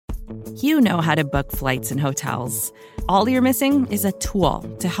You know how to book flights and hotels. All you're missing is a tool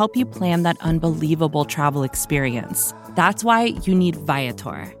to help you plan that unbelievable travel experience. That's why you need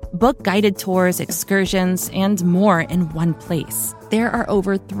Viator. Book guided tours, excursions, and more in one place. There are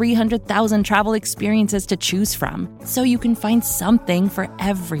over 300,000 travel experiences to choose from, so you can find something for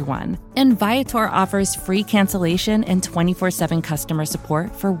everyone. And Viator offers free cancellation and 24/7 customer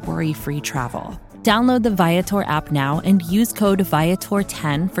support for worry-free travel. Download the Viator app now and use code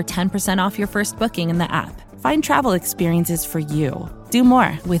Viator10 for 10% off your first booking in the app. Find travel experiences for you. Do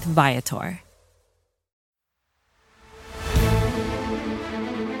more with Viator.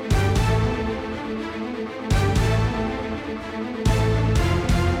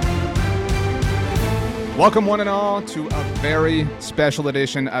 Welcome one and all to a very special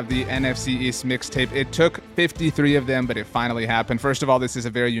edition of the NFC East Mixtape. It took 53 of them, but it finally happened. First of all, this is a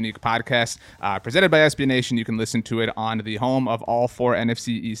very unique podcast presented by SB Nation. You can listen to it on the home of all 4 NFC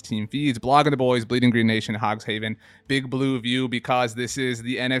East team feeds, Blogging the Boys, Bleeding Green Nation, Hogs Haven, Big Blue View, because this is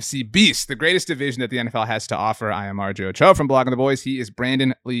the NFC Beast, the greatest division that the NFL has to offer. I am RJ Ochoa from Blogging the Boys. He is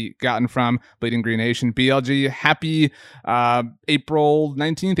Brandon Lee Gotten from Bleeding Green Nation. BLG, happy April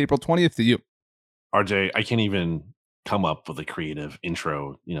 19th, April 20th to you. RJ, I can't even come up with a creative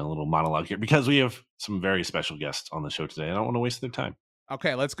intro, little monologue here because we have some very special guests on the show today. I don't want to waste their time.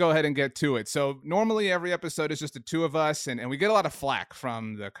 Okay, let's go ahead and get to it. So normally every episode is just the two of us, and we get a lot of flack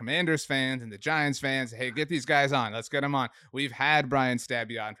from the Commanders fans and the Giants fans. Hey, get these guys on. Let's get them on. We've had Brian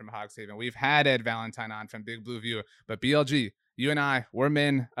Stabby on from Hogs Haven. We've had Ed Valentine on from Big Blue View. But BLG, you and I, we're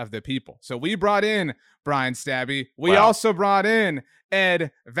men of the people. So we brought in Brian Stabby. We also brought in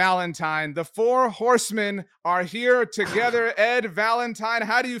Ed Valentine. The 4 horsemen are here together. Ed Valentine,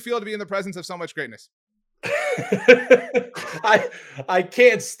 how do you feel to be in the presence of so much greatness? I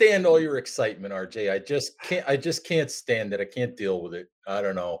can't stand all your excitement, RJ. I just can't stand it. I can't deal with it. I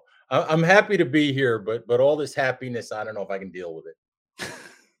don't know. I'm happy to be here, but all this happiness, I don't know if I can deal with it.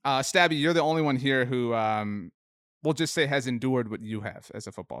 Stabby, you're the only one here who we'll just say has endured what you have as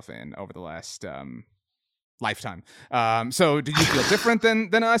a football fan over the last lifetime. So do you feel different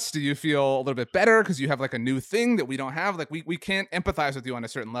than us? Do you feel a little bit better because you have like a new thing that we don't have? Like we can't empathize with you on a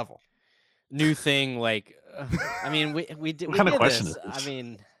certain level. New thing, like I mean, we did. What kind of question this. is this? I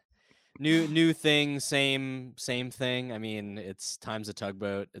mean, new thing, same thing. I mean, it's time's a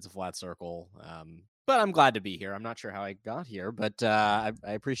tugboat. It's a flat circle. But I'm glad to be here. I'm not sure how I got here, but I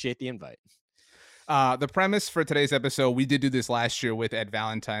appreciate the invite. The premise for today's episode, we did do this last year with Ed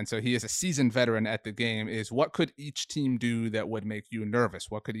Valentine, so he is a seasoned veteran at the game, is what could each team do that would make you nervous?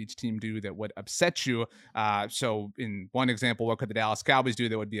 What could each team do that would upset you? So in one example, what could the Dallas Cowboys do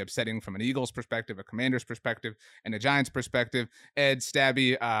that would be upsetting from an Eagles perspective, a Commanders perspective, and a Giants perspective? Ed,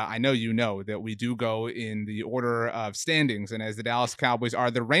 Stabby, I know you know that we do go in the order of standings, and as the Dallas Cowboys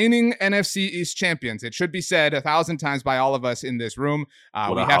are the reigning NFC East champions, it should be said 1,000 times by all of us in this room,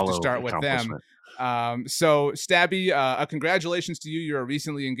 we have to start with them. So Stabby, congratulations to you. You're a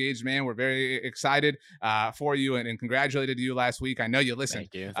recently engaged man. We're very excited for you and congratulated you last week. I know you listened.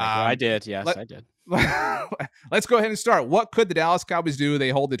 Thank you. I did. Yes, I did. Let's go ahead and start. What could the Dallas Cowboys do? They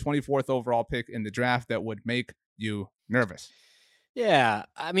hold the 24th overall pick in the draft that would make you nervous. Yeah.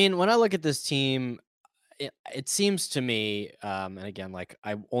 I mean, when I look at this team, it seems to me, and again, like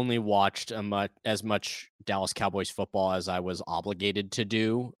I only watched as much Dallas Cowboys football as I was obligated to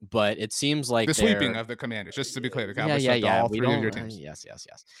do, but it seems like the sweeping of the Commanders. Just to be clear, the Cowboys yeah. all 3 of your teams. Yes.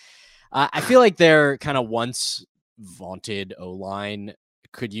 I feel like their kind of once vaunted O-line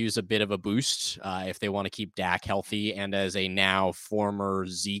could use a bit of a boost if they want to keep Dak healthy. And as a now former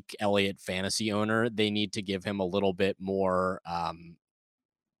Zeke Elliott fantasy owner, they need to give him a little bit more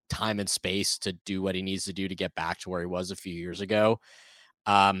time and space to do what he needs to do to get back to where he was a few years ago.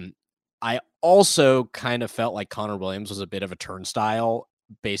 I also kind of felt like Connor Williams was a bit of a turnstile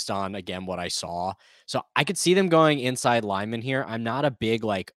based on, again, what I saw. So I could see them going inside lineman here. I'm not a big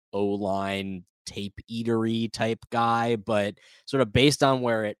like O-line tape eatery type guy, but sort of based on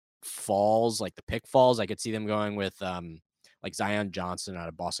where it falls, like the pick falls, I could see them going with like Zion Johnson out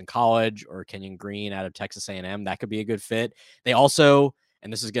of Boston College or Kenyon Green out of Texas A&M. That could be a good fit. They also,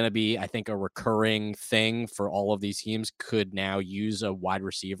 and this is going to be, I think, a recurring thing for all of these teams, could now use a wide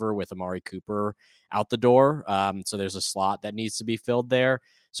receiver with Amari Cooper out the door. So there's a slot that needs to be filled there.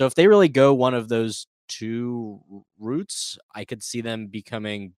 So if they really go one of those 2 routes, I could see them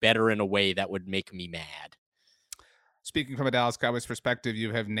becoming better in a way that would make me mad. Speaking from a Dallas Cowboys perspective,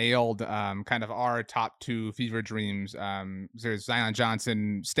 you have nailed kind of our top 2 fever dreams. There's Zion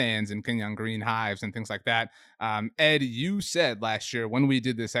Johnson stands and Kenyon Green hives and things like that. Ed, you said last year when we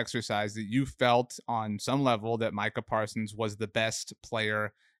did this exercise that you felt on some level that Micah Parsons was the best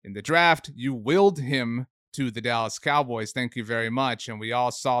player in the draft. You willed him to the Dallas Cowboys. Thank you very much. And we all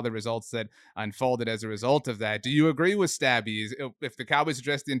saw the results that unfolded as a result of that. Do you agree with Stabby? If the Cowboys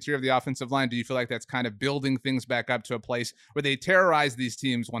address the interior of the offensive line, do you feel like that's kind of building things back up to a place where they terrorized these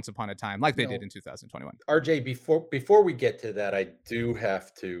teams once upon a time, like they did in 2021? RJ, before we get to that, I do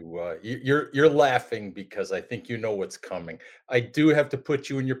have to. You're laughing because I think you know what's coming. I do have to put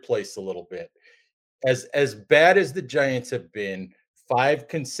you in your place a little bit. As bad as the Giants have been, 5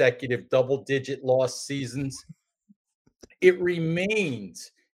 consecutive double-digit loss seasons, it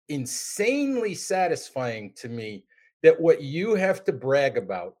remains insanely satisfying to me that what you have to brag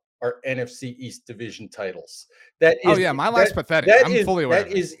about are NFC East division titles. That is, my life's pathetic. I'm fully aware.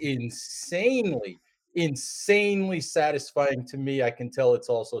 That is insanely satisfying to me. I can tell it's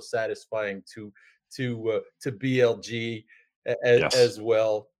also satisfying to BLG as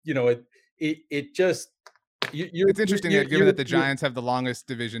well. You know, it just. It's interesting given that the Giants have the longest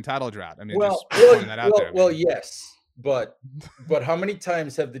division title drought. I mean, yes, but how many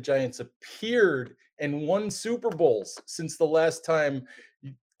times have the Giants appeared and won Super Bowls since the last time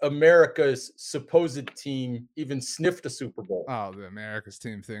America's supposed team even sniffed a Super Bowl? Oh, the America's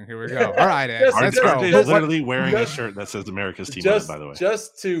team thing. Here we go. All right, Ed, let's go. He's literally wearing a shirt that says America's team on it, by the way.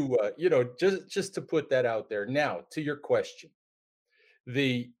 Just to put that out there. Now, to your question,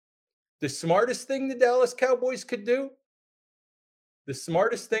 the smartest thing the Dallas Cowboys could do, the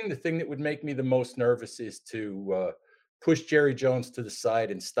thing that would make me the most nervous is to push Jerry Jones to the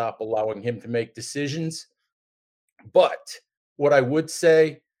side and stop allowing him to make decisions. But what I would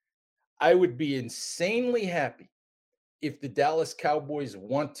say, I would be insanely happy if the Dallas Cowboys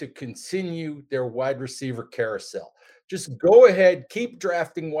want to continue their wide receiver carousel. Just go ahead, keep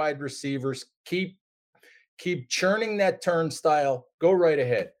drafting wide receivers, keep churning that turnstile, go right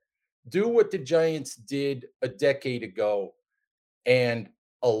ahead. Do what the Giants did a decade ago and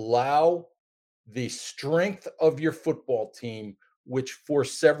allow the strength of your football team, which for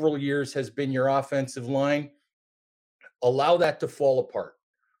several years has been your offensive line, allow that to fall apart,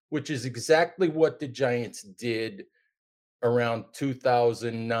 which is exactly what the Giants did around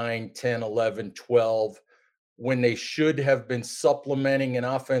 2009, 10, 11, 12, when they should have been supplementing an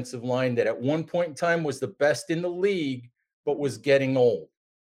offensive line that at one point in time was the best in the league, but was getting old.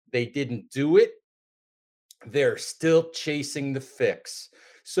 They didn't do it. They're still chasing the fix.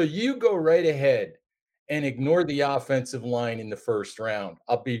 So you go right ahead and ignore the offensive line in the first round.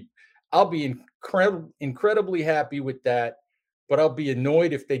 I'll be incredibly happy with that, but I'll be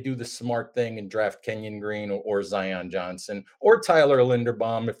annoyed if they do the smart thing and draft Kenyon Green or Zion Johnson or Tyler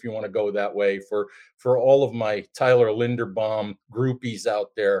Linderbaum, if you want to go that way, for all of my Tyler Linderbaum groupies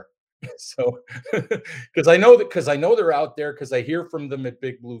out there. So, because I know they're out there, because I hear from them at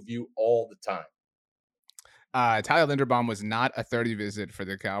Big Blue View all the time. Tyler Linderbaum was not a 30 visit for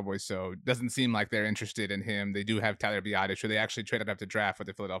the Cowboys, so it doesn't seem like they're interested in him. They do have Tyler Biadasz, who they actually traded up to draft for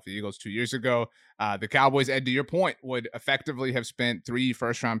the Philadelphia Eagles 2 years ago. The Cowboys, Ed, to your point, would effectively have spent 3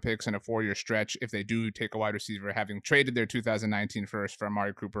 first-round picks in a 4-year stretch if they do take a wide receiver, having traded their 2019 first for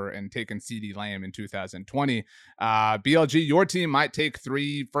Amari Cooper and taken CeeDee Lamb in 2020. BLG, your team might take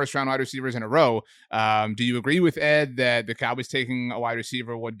 3 first-round wide receivers in a row. Do you agree with Ed that the Cowboys taking a wide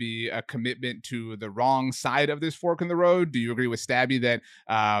receiver would be a commitment to the wrong side of this fork in the road? Do you agree with Stabby that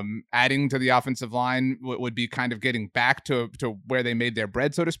adding to the offensive line would be kind of getting back to where they made their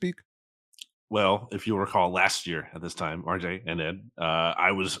bread, so to speak? Well, if you'll recall last year at this time, RJ and Ed,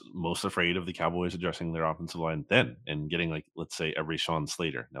 I was most afraid of the Cowboys addressing their offensive line then and getting, like, let's say, a Rashawn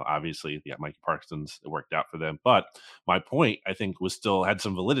Slater. Now, obviously, yeah, Mike Parsons, it worked out for them. But my point, I think, was still had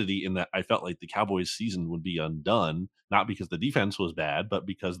some validity in that I felt like the Cowboys season would be undone, not because the defense was bad, but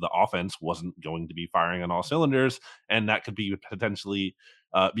because the offense wasn't going to be firing on all cylinders. And that could be potentially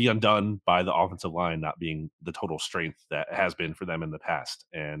be undone by the offensive line not being the total strength that has been for them in the past.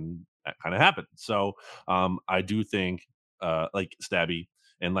 And that kind of happened. So I do think, like Stabby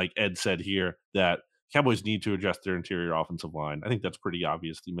and like Ed said here, that Cowboys need to address their interior offensive line. I think that's pretty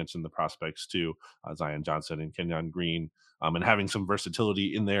obvious. You mentioned the prospects too, Zion Johnson and Kenyon Green. And having some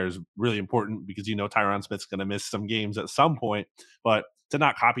versatility in there is really important because, Tyron Smith's going to miss some games at some point. But to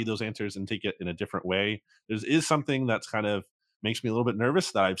not copy those answers and take it in a different way, there is something that's kind of makes me a little bit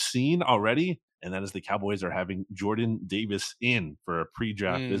nervous that I've seen already. And that is the Cowboys are having Jordan Davis in for a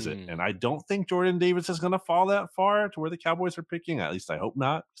pre-draft visit. And I don't think Jordan Davis is going to fall that far to where the Cowboys are picking. At least I hope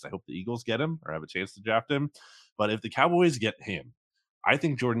not, because I hope the Eagles get him or have a chance to draft him. But if the Cowboys get him, I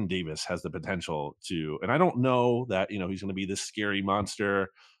think Jordan Davis has the potential to, and I don't know that, he's going to be this scary monster.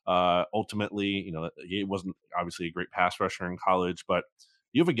 Ultimately, he wasn't obviously a great pass rusher in college, but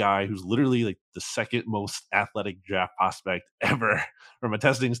you have a guy who's literally like the second most athletic draft prospect ever from a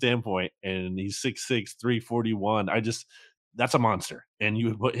testing standpoint, and he's 6'6", 341. That's a monster. And you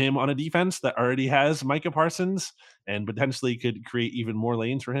would put him on a defense that already has Micah Parsons and potentially could create even more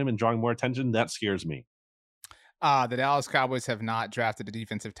lanes for him and drawing more attention. That scares me. The Dallas Cowboys have not drafted a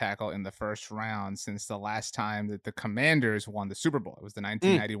defensive tackle in the first round since the last time that the Commanders won the Super Bowl. It was the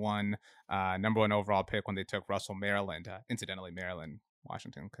 1991 number 1 overall pick when they took Russell Maryland. Incidentally, Maryland,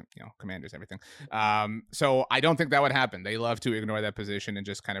 Washington, Commanders, everything. So I don't think that would happen. They love to ignore that position and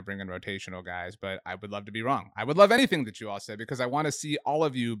just kind of bring in rotational guys, but I would love to be wrong. I would love anything that you all said, because I want to see all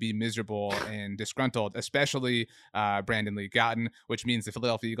of you be miserable and disgruntled, especially Brandon Lee Gotton, which means the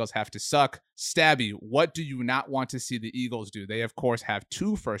Philadelphia Eagles have to suck. Stabby, what do you not want to see the Eagles do? They, of course, have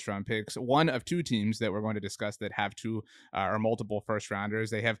 2 first-round picks, one of 2 teams that we're going to discuss that have 2 or multiple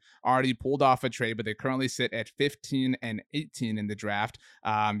first-rounders. They have already pulled off a trade, but they currently sit at 15 and 18 in the draft.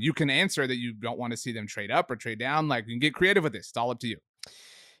 You can answer that you don't want to see them trade up or trade down. Like, you can get creative with this. It's all up to you.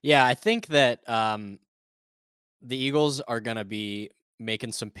 Yeah, I think that the Eagles are going to be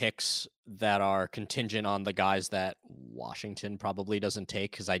making some picks that are contingent on the guys that Washington probably doesn't take,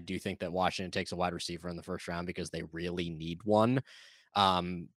 because I do think that Washington takes a wide receiver in the first round because they really need one.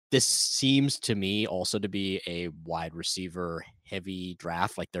 This seems to me also to be a wide receiver heavy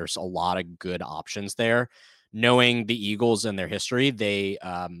draft. Like, there's a lot of good options there. Knowing the Eagles and their history, they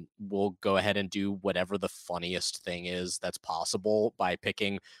will go ahead and do whatever the funniest thing is that's possible by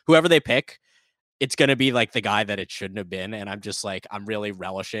picking whoever they pick. It's going to be like the guy that it shouldn't have been. And I'm really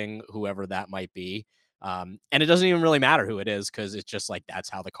relishing whoever that might be. And it doesn't even really matter who it is, because it's just like, that's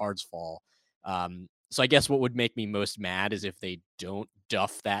how the cards fall. So I guess what would make me most mad is if they don't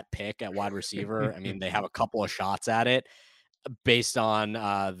duff that pick at wide receiver. I mean, they have a couple of shots at it based on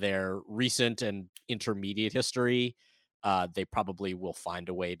their recent and intermediate history. They probably will find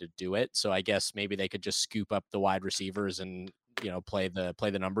a way to do it. So I guess maybe they could just scoop up the wide receivers and, play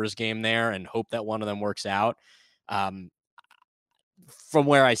the numbers game there and hope that one of them works out. From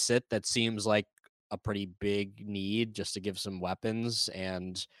where I sit, that seems like a pretty big need, just to give some weapons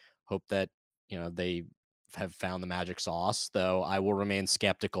and hope that, they have found the magic sauce, though I will remain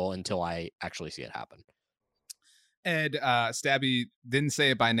skeptical until I actually see it happen. Ed, Stabby didn't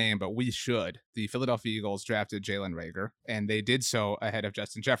say it by name, but we should. The Philadelphia Eagles drafted Jalen Reagor, and they did so ahead of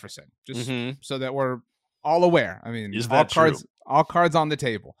Justin Jefferson, just so that we're all aware. I mean, all cards on the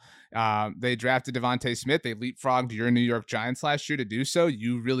table. They drafted Devontae Smith. They leapfrogged your New York Giants last year to do so.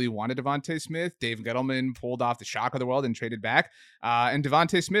 You really wanted Devontae Smith. Dave Gettleman pulled off the shock of the world and traded back. And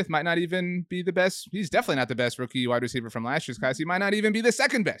Devontae Smith might not even be the best. He's definitely not the best rookie wide receiver from last year's class. He might not even be the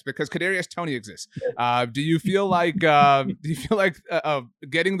second best, because Kadarius Toney exists. Do you feel like getting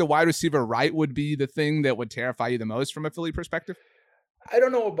the wide receiver right would be the thing that would terrify you the most from a Philly perspective? I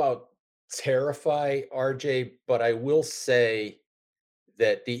don't know about terrify, RJ, but I will say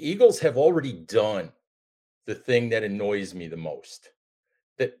that the Eagles have already done the thing that annoys me the most.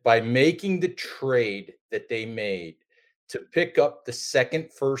 That by making the trade that they made to pick up the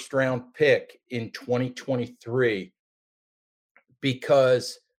second first-round pick in 2023,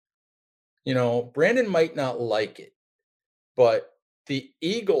 because, Brandon might not like it, but the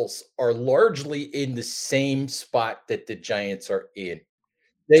Eagles are largely in the same spot that the Giants are in.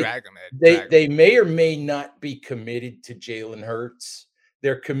 They may or may not be committed to Jalen Hurts.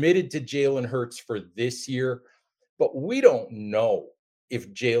 They're committed to Jalen Hurts for this year, but we don't know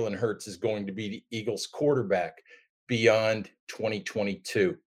if Jalen Hurts is going to be the Eagles quarterback beyond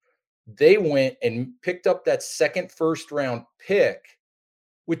 2022. They went and picked up that second first-round pick,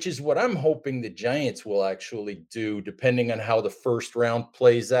 which is what I'm hoping the Giants will actually do, depending on how the first round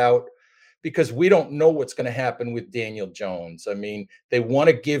plays out, because we don't know what's going to happen with Daniel Jones. I mean, they want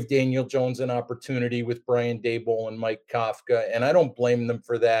to give Daniel Jones an opportunity with Brian Daboll and Mike Kafka, and I don't blame them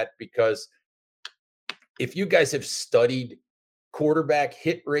for that, because if you guys have studied quarterback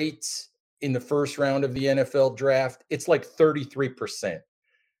hit rates in the first round of the NFL draft, it's like 33%.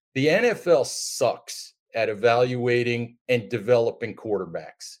 The NFL sucks at evaluating and developing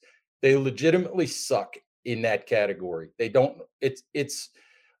quarterbacks. They legitimately suck in that category. They don't, it's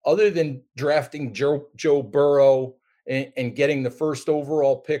other than drafting Joe Burrow and getting the first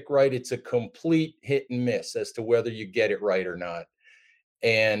overall pick right, it's a complete hit and miss as to whether you get it right or not.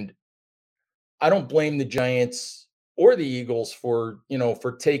 And I don't blame the Giants or the Eagles for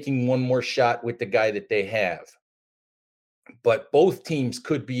taking one more shot with the guy that they have. But both teams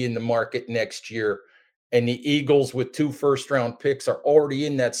could be in the market next year. And the Eagles, with 2 first-round picks, are already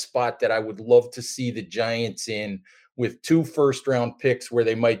in that spot that I would love to see the Giants in, with 2 first-round picks where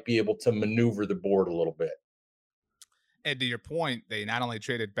they might be able to maneuver the board a little bit. And to your point, they not only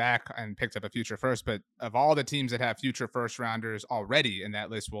traded back and picked up a future first, but of all the teams that have future first rounders already, and that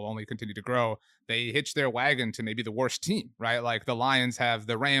list will only continue to grow, they hitched their wagon to maybe the worst team, right? Like the Lions have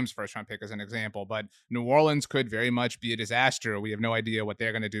the Rams first round pick as an example, but New Orleans could very much be a disaster. We have no idea what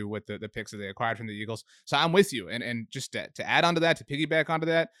they're going to do with the picks that they acquired from the Eagles. So I'm with you. And just to add on to that, to piggyback onto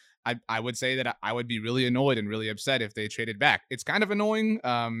that, I would say that I would be really annoyed and really upset if they traded back. It's kind of annoying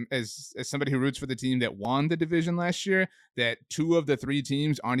as somebody who roots for the team that won the division last year, that 2 of the 3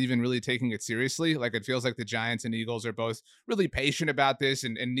 teams aren't even really taking it seriously. Like it feels like the Giants and Eagles are both really patient about this,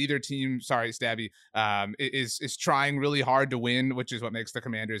 and neither team, sorry, Stabby, is trying really hard to win, which is what makes the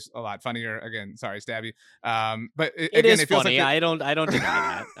Commanders a lot funnier. Again, sorry, Stabby. But it is feels funny. Like I don't deny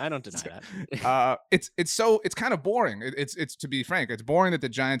that. I don't deny that. It's kind of boring. It's to be frank, it's boring that the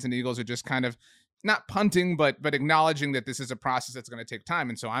Giants and Eagles are just kind of not punting, but acknowledging that this is a process that's going to take time.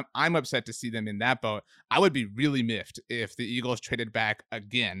 And so I'm upset to see them in that boat. I would be really miffed if the Eagles traded back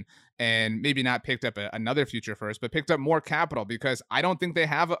again and maybe not picked up another future first, but picked up more capital, because I don't think they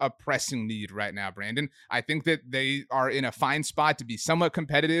have a pressing need right now, Brandon. I think that they are in a fine spot to be somewhat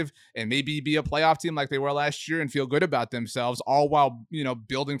competitive and maybe be a playoff team like they were last year and feel good about themselves, all while,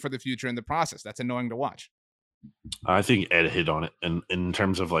 building for the future in the process. That's annoying to watch. I think Ed hit on it. And in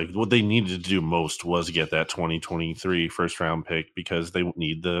terms of like what they needed to do most was get that 2023 first round pick, because they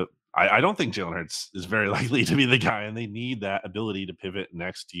need I don't think Jalen Hurts is very likely to be the guy, and they need that ability to pivot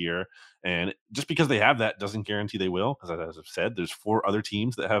next year. And just because they have that doesn't guarantee they will, because as I've said, there's 4 other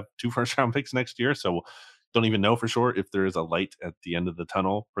teams that have 2 first round picks next year. So don't even know for sure if there is a light at the end of the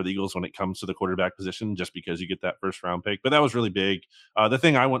tunnel for the Eagles when it comes to the quarterback position, just because you get that first round pick. But that was really big. The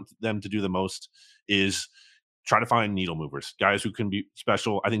thing I want them to do the most is try to find needle movers, guys who can be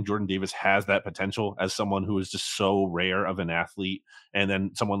special. I think Jordan Davis has that potential as someone who is just so rare of an athlete. And then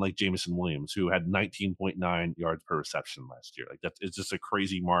someone like Jameson Williams, who had 19.9 yards per reception last year. Like that is just a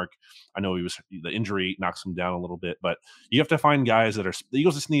crazy mark. I know the injury knocks him down a little bit, but you have to find guys the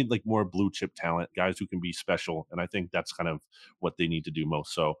Eagles just need like more blue chip talent, guys who can be special. And I think that's kind of what they need to do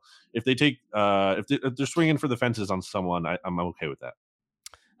most. So if they take, if they're swinging for the fences on someone, I'm okay with that.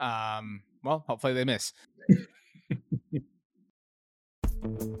 Well, hopefully they miss.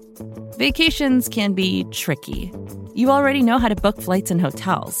 Vacations can be tricky. You already know how to book flights and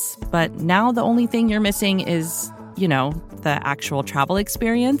hotels, but now the only thing you're missing is, the actual travel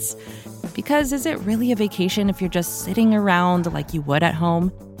experience. Because is it really a vacation if you're just sitting around like you would at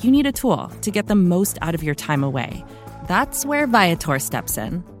home? You need a tool to get the most out of your time away. That's where Viator steps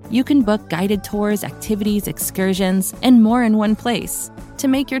in. You can book guided tours, activities, excursions, and more in one place to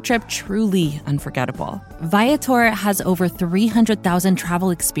make your trip truly unforgettable. Viator has over 300,000 travel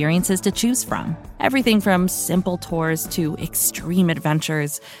experiences to choose from. Everything from simple tours to extreme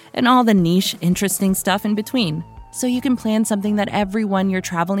adventures and all the niche, interesting stuff in between. So you can plan something that everyone you're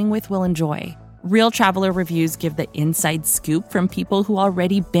traveling with will enjoy. Real traveler reviews give the inside scoop from people who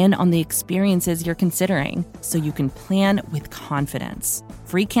already been on the experiences you're considering, so you can plan with confidence.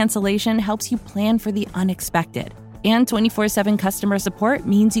 Free cancellation helps you plan for the unexpected. And 24/7 customer support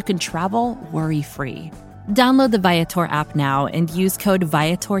means you can travel worry-free. Download the Viator app now and use code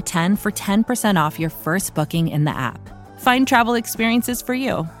Viator10 for 10% off your first booking in the app. Find travel experiences for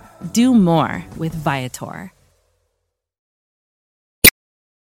you. Do more with Viator.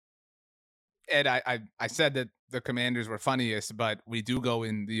 Ed, I said that the Commanders were funniest, but we do go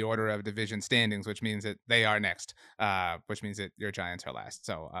in the order of division standings, which means that they are next, which means that your Giants are last.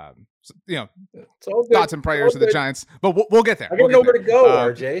 So thoughts and prayers to the Giants, but we'll get there. I don't know where to go,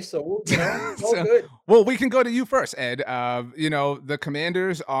 RJ. So it's all good. Well, we can go to you first, Ed. The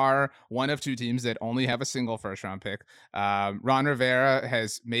Commanders are one of 2 teams that only have a single first round pick. Ron Rivera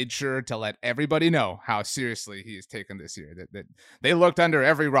has made sure to let everybody know how seriously he is taken this year. That they looked under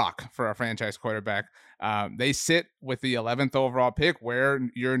every rock for a franchise quarterback. They sit with the 11th overall pick, where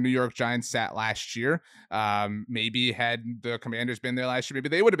your New York Giants sat last year. Maybe had the Commanders been there last year, maybe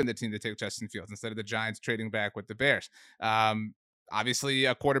they would have been the team to take Justin Fields instead of the Giants trading back with the Bears. Obviously,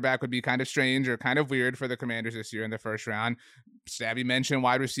 a quarterback would be kind of strange or kind of weird for the Commanders this year in the first round. Stabby mentioned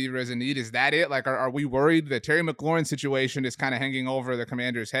wide receiver as a need. Is that it? Like, are we worried that Terry McLaurin situation is kind of hanging over the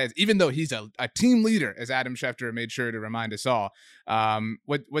Commanders' heads, even though he's a team leader, as Adam Schefter made sure to remind us all?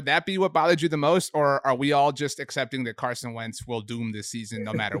 Would that be what bothered you the most, or are we all just accepting that Carson Wentz will doom this season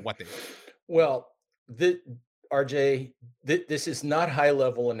no matter what they do? Well, RJ, this is not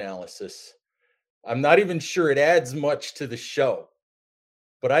high-level analysis. I'm not even sure it adds much to the show.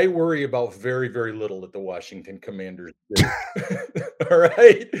 But I worry about very, very little that the Washington Commanders do. All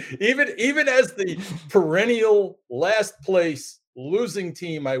right. Even as the perennial last place losing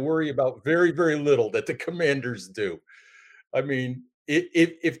team, I worry about very, very little that the Commanders do. I mean,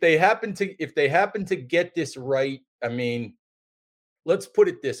 if they happen to get this right, I mean, let's put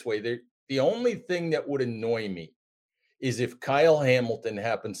it this way: the only thing that would annoy me is if Kyle Hamilton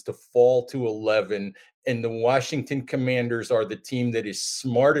happens to fall to 11 and the Washington Commanders are the team that is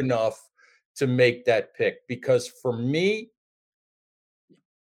smart enough to make that pick. Because for me,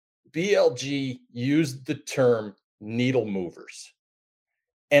 BLG used the term needle movers.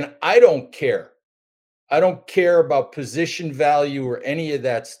 And I don't care. I don't care about position value or any of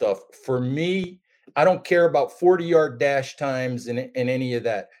that stuff. For me, I don't care about 40-yard dash times and any of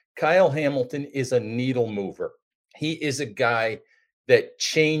that. Kyle Hamilton is a needle mover. He is a guy that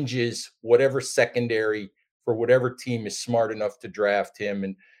changes whatever secondary for whatever team is smart enough to draft him.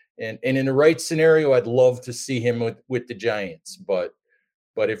 And in the right scenario, I'd love to see him with the Giants. But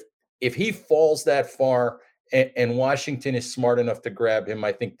if he falls that far and Washington is smart enough to grab him,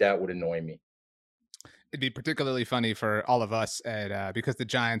 I think that would annoy me. It'd be particularly funny for all of us because the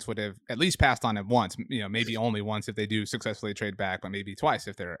Giants would have at least passed on him once, maybe only once if they do successfully trade back, but maybe twice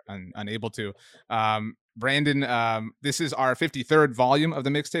if they're unable to. Brandon, this is our 53rd volume of the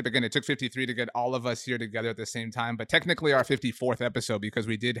mixtape. Again, it took 53 to get all of us here together at the same time, but technically our 54th episode because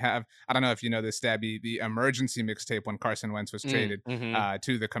we did have, I don't know if you know this, Stabby, the emergency mixtape when Carson Wentz was traded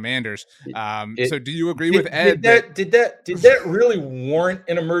to the Commanders. So do you agree with Ed? Did that really warrant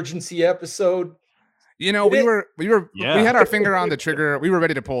an emergency episode? We had our finger on the trigger. We were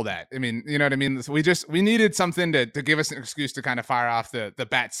ready to pull that. I mean, you know what I mean? So we needed something to give us an excuse to kind of fire off the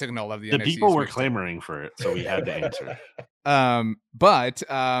bat signal of the NFC. People were clamoring for it, so we had to answer. But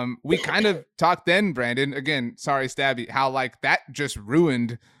we kind of talked then, Brandon, again, sorry, Stabby, how like that just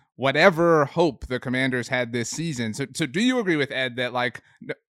ruined whatever hope the Commanders had this season. So do you agree with Ed that like,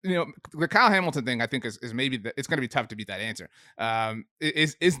 the Kyle Hamilton thing, I think is maybe it's going to be tough to beat that answer.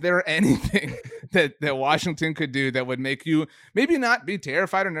 Is there anything that Washington could do that would make you maybe not be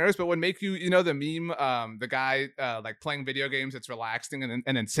terrified or nervous, but would make you, the meme, the guy like playing video games, it's relaxing and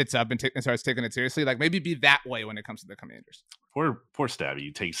then sits up and starts taking it seriously, like maybe be that way when it comes to the Commanders? Poor Stabby.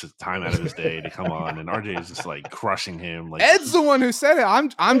 He takes his time out of his day to come on, and RJ is just like crushing him. Like Ed's the one who said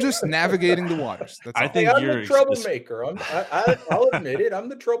it. I'm just navigating the waters. That's all. I think I'm the troublemaker. I'll admit it. I'm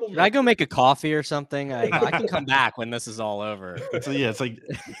the troublemaker. Can I go make a coffee or something? I can come back when this is all over. So yeah, it's like,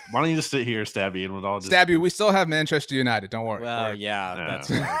 why don't you just sit here, Stabby, and we'll all just Stabby. We still have Manchester United. Don't worry. Well, yeah, that's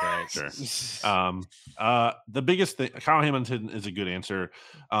great. Sure. The biggest thing, Kyle Hamilton is a good answer.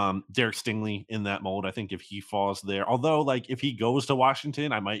 Derek Stingley in that mold. I think if he falls there, although like if he goes to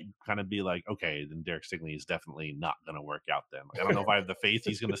Washington, I might kind of be like, okay, then Derek Stingley is definitely not going to work out then. Like, I don't know if I have the faith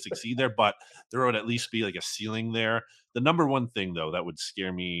he's going to succeed there, but there would at least be like a ceiling there. The number one thing though that would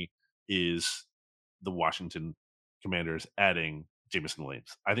scare me is the Washington Commanders adding Jameson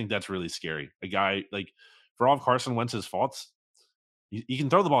Williams. I think that's really scary. A guy like, for all of Carson Wentz's faults, he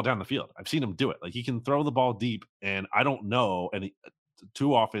can throw the ball down the field. I've seen him do it. Like he can throw the ball deep, and I don't know. And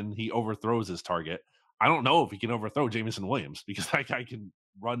too often he overthrows his target. I don't know if he can overthrow Jameson Williams because that guy can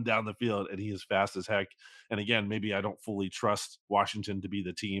run down the field and he is fast as heck. And again, maybe I don't fully trust Washington to be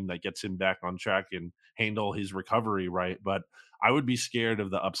the team that gets him back on track and handle his recovery right. But I would be scared of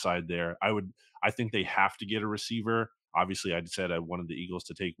the upside there. I think they have to get a receiver. Obviously, I said I wanted the Eagles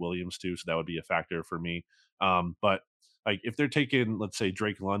to take Williams too, so that would be a factor for me. But like if they're taking, let's say,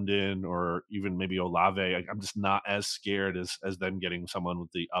 Drake London or even maybe Olave, I'm just not as scared as them getting someone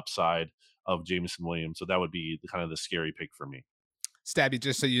with the upside of Jameson Williams. So that would be kind of the scary pick for me. Stabby,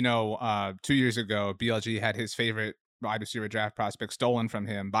 just so you know, 2 years ago, BLG had his favorite wide receiver draft prospect stolen from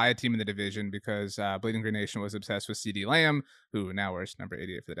him by a team in the division because Bleeding Green Nation was obsessed with CeeDee Lamb, who now wears number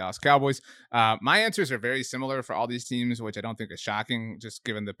 88 for the Dallas Cowboys. My answers are very similar for all these teams, which I don't think is shocking, just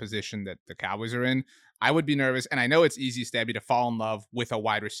given the position that the Cowboys are in. I would be nervous, and I know it's easy, Stabby, to fall in love with a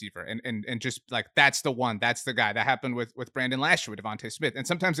wide receiver, and just like that's the one, that's the guy. That happened with Brandon last year with Devontae Smith, and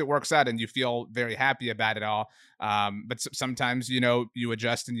sometimes it works out, and you feel very happy about it all. But sometimes you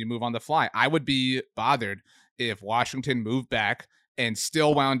adjust and you move on the fly. I would be bothered if Washington moved back and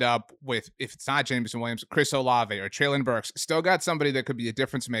still wound up with, if it's not Jameson Williams, Chris Olave or Treylon Burks, still got somebody that could be a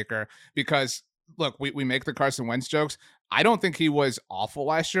difference maker. Because look, we make the Carson Wentz jokes. I don't think he was awful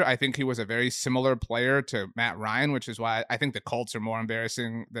last year. I think he was a very similar player to Matt Ryan, which is why I think the Colts are more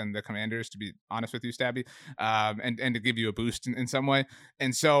embarrassing than the Commanders, to be honest with you, Stabby, and to give you a boost in some way.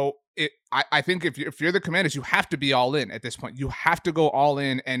 And so I think if you're the Commanders, you have to be all in at this point. You have to go all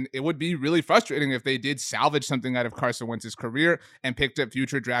in, and it would be really frustrating if they did salvage something out of Carson Wentz's career and picked up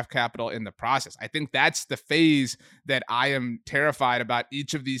future draft capital in the process. I think that's the phase that I am terrified about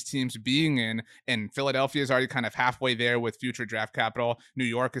each of these teams being in, and Philadelphia is already kind of halfway there with future draft capital. New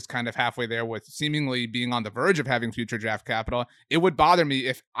York is kind of halfway there with seemingly being on the verge of having future draft capital. It would bother me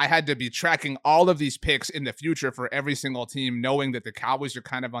if I had to be tracking all of these picks in the future for every single team, knowing that the Cowboys are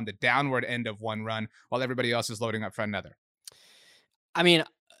kind of on the downward end of one run while everybody else is loading up for another. I mean,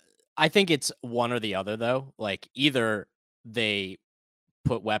 I think it's one or the other, though. Like, either they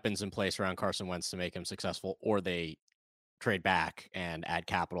put weapons in place around Carson Wentz to make him successful, or they trade back and add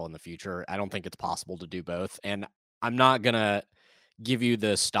capital in the future. I don't think it's possible to do both. And I'm not going to give you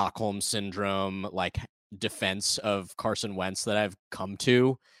the Stockholm syndrome, like, defense of Carson Wentz that I've come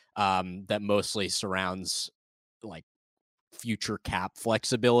to, that mostly surrounds, like, future cap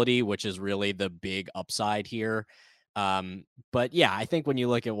flexibility, which is really the big upside here. But yeah, I think when you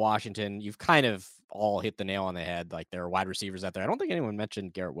look at Washington, you've kind of all hit the nail on the head. Like, there are wide receivers out there. I don't think anyone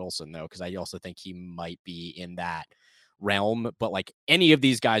mentioned Garrett Wilson, though, because I also think he might be in that realm. But like, any of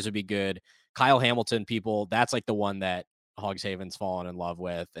these guys would be good. Kyle Hamilton, people, that's like the one that Hogs Haven's fallen in love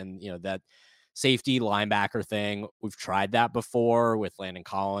with. And, you know, that safety linebacker thing, we've tried that before with Landon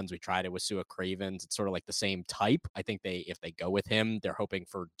Collins. We tried it with Sua Cravens. It's sort of like the same type. I think if they go with him, they're hoping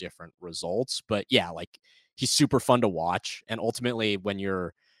for different results. But yeah, like, he's super fun to watch. And ultimately, when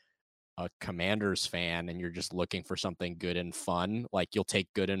you're a Commanders fan and you're just looking for something good and fun, like, you'll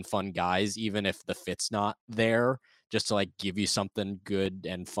take good and fun guys, even if the fit's not there, just to like give you something good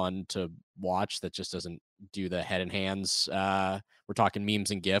and fun to watch that just doesn't do the head and hands. We're talking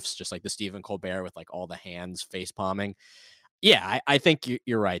memes and GIFs, just like the Stephen Colbert with like all the hands face palming. Yeah, I think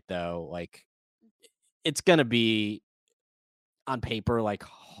you're right, though. Like, it's going to be on paper, like,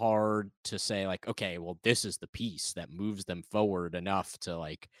 hard to say, like, okay, well, this is the piece that moves them forward enough to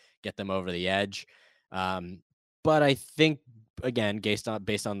like get them over the edge. But I think, again, based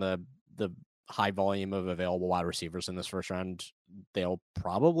on the high volume of available wide receivers in this first round, they'll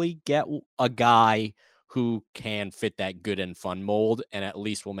probably get a guy who can fit that good and fun mold, and at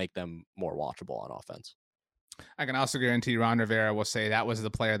least will make them more watchable on offense. I can also guarantee Ron Rivera will say that was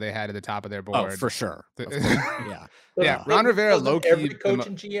the player they had at the top of their board. Oh, for sure. Yeah. Yeah. Ron Rivera, low-key. Every coach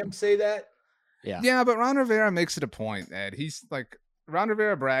and GM say that? Yeah, but Ron Rivera makes it a point, Ed. He's like, Ron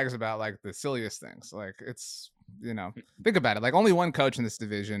Rivera brags about like the silliest things. Like, it's, you know, think about it. Like, only one coach in this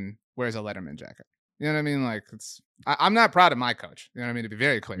division wears a Letterman jacket. You know what I mean? Like, I'm not proud of my coach. You know what I mean? To be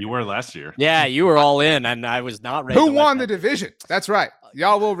very clear. You were last year. Yeah, you were all in, and I was not ready. Who won the division? That's right.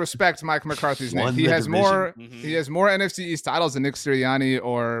 Y'all will respect Mike McCarthy's name. He has more. He has more NFC East titles than Nick Sirianni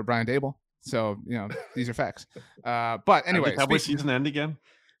or Brian Daboll. So, you know, these are facts. But anyway, Cowboy season end again.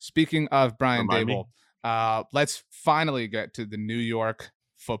 Speaking of Brian Daboll, let's finally get to the New York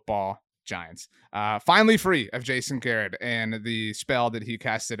Football Giants. Finally free of Jason Garrett and the spell that he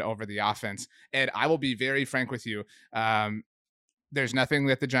casted over the offense. And I will be very frank with you. There's nothing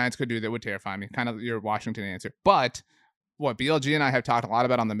that the Giants could do that would terrify me. Kind of your Washington answer. But what BLG and I have talked a lot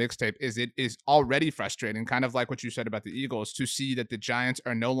about on the mixtape is it is already frustrating, kind of like what you said about the Eagles, to see that the Giants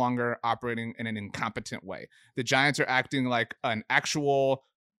are no longer operating in an incompetent way. The Giants are acting like an actual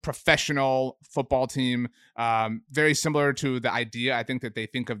professional football team, very similar to the idea I think that they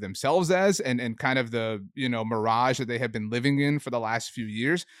think of themselves as, and kind of the, you know, mirage that they have been living in for the last few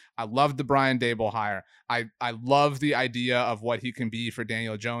years. I love the Brian Daboll hire. I love the idea of what he can be for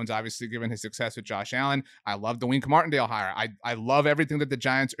Daniel Jones, obviously given his success with Josh Allen. I love the Wink Martindale hire. I love everything that the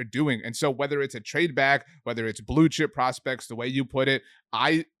Giants are doing. And so whether it's a trade back, whether it's blue chip prospects, the way you put it,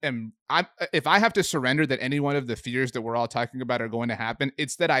 if I have to surrender that any one of the fears that we're all talking about are going to happen,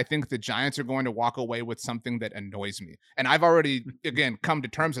 it's that I think the Giants are going to walk away with something that annoys me. And I've already, again, come to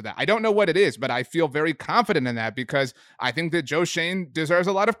terms with that. I don't know what it is, but I feel very confident in that because I think that Joe Schoen deserves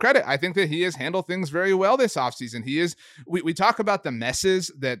a lot of credit. I think that he has handled things very well this offseason. We talk about the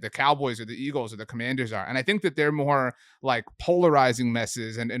messes that the Cowboys or the Eagles or the Commanders are, and I think that they're more like polarizing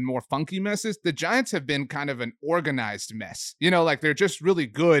messes and more funky messes. The Giants have been kind of an organized mess. You know, like they're just really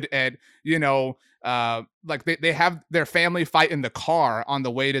good at, you know, like they have their family fight in the car on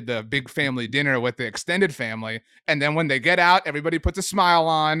the way to the big family dinner with the extended family. And then when they get out, everybody puts a smile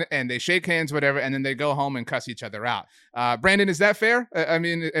on and they shake hands, whatever. And then they go home and cuss each other out. Brandon, is that fair? I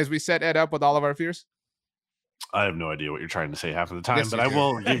mean, as we set Ed up with all of our fears? I have no idea what you're trying to say half of the time, yes, but I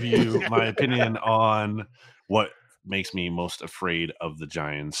will give you my opinion on what makes me most afraid of the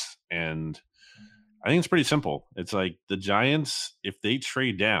Giants. And I think it's pretty simple. It's like the Giants, if they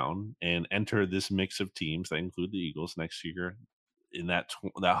trade down and enter this mix of teams that include the Eagles next year in that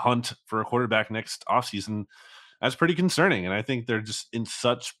hunt for a quarterback next offseason, that's pretty concerning. And I think they're just in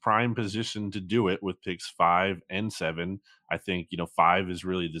such prime position to do it with picks 5 and 7. I think, 5 is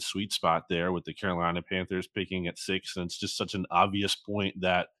really the sweet spot there with the Carolina Panthers picking at 6. And it's just such an obvious point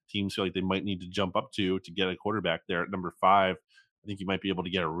that teams feel like they might need to jump up to get a quarterback there at number 5. I think you might be able to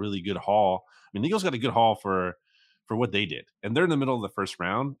get a really good haul. I mean, the Eagles got a good haul for what they did, and they're in the middle of the first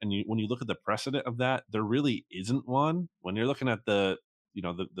round. And when you look at the precedent of that, there really isn't one. When you're looking at the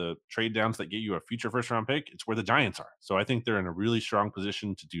trade downs that get you a future first round pick, it's where the Giants are. So I think they're in a really strong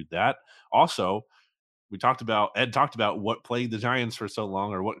position to do that. Also, Ed talked about what plagued the Giants for so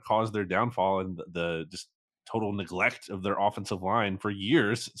long, or what caused their downfall, and the just total neglect of their offensive line for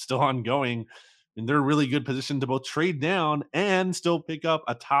years, still ongoing. And they're a really good position to both trade down and still pick up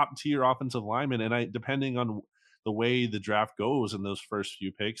a top tier offensive lineman. And depending on the way the draft goes in those first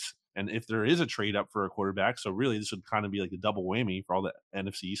few picks, and if there is a trade up for a quarterback, so really this would kind of be like a double whammy for all the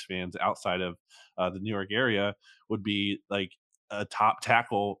NFC East fans outside of the New York area, would be like a top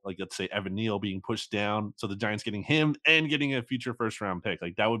tackle, like let's say Evan Neal being pushed down, so the Giants getting him and getting a future first round pick.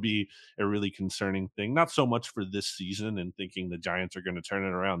 Like that would be a really concerning thing. Not so much for this season and thinking the Giants are going to turn it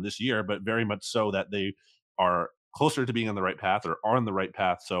around this year, but very much so that they are closer to being on the right path, or are on the right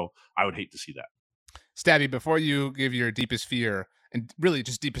path. So I would hate to see that. Stabby, before you give your deepest fear and really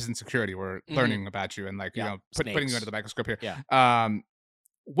just deepest insecurity, we're learning about you and putting you under the microscope here. Yeah.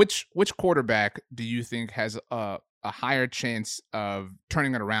 Which quarterback do you think has a higher chance of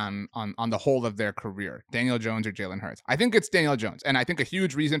turning it around on the whole of their career, Daniel Jones or Jalen Hurts? I think it's Daniel Jones, and I think a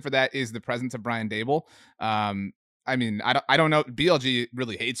huge reason for that is the presence of Brian Daboll. I mean, I don't know. BLG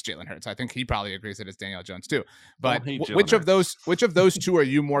really hates Jalen Hurts. I think he probably agrees that it's Daniel Jones too. But which of those two are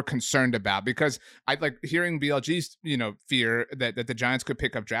you more concerned about? Because I like hearing BLG's fear that the Giants could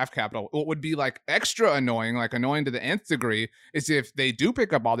pick up draft capital. What would be like extra annoying, like annoying to the nth degree, is if they do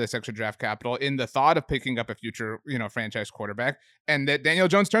pick up all this extra draft capital in the thought of picking up a future franchise quarterback, and that Daniel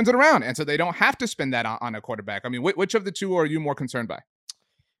Jones turns it around, and so they don't have to spend that on a quarterback. I mean, which of the two are you more concerned by?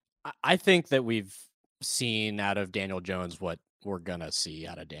 I think that we've seen out of Daniel Jones what we're gonna see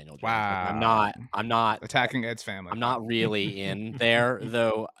out of Daniel Jones. Wow. I'm not attacking Ed's family. I'm not really in there,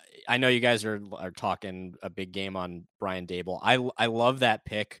 though. I know you guys are talking a big game on Brian Daboll. I love that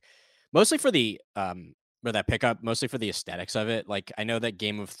pick, mostly for the mostly for the aesthetics of it. Like, I know that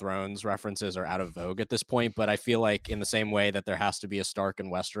Game of Thrones references are out of vogue at this point, but I feel like in the same way that there has to be a Stark in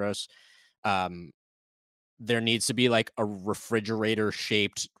Westeros, there needs to be like a refrigerator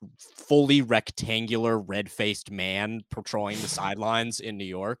shaped, fully rectangular, red-faced man patrolling the sidelines in New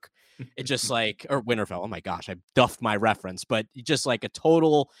York. It just like, or Winterfell. Oh my gosh, I duffed my reference, but just like a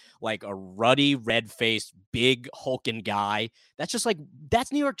total, like a ruddy, red-faced, big hulking guy. That's just like,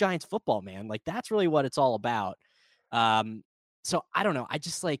 that's New York Giants football, man. Like, that's really what it's all about. So I don't know. I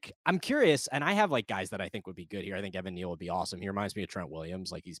just like, I'm curious, and I have like guys that I think would be good here. I think Evan Neal would be awesome. He reminds me of Trent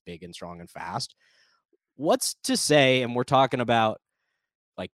Williams. Like, he's big and strong and fast. What's to say, and we're talking about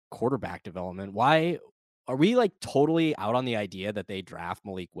like quarterback development, why are we like totally out on the idea that they draft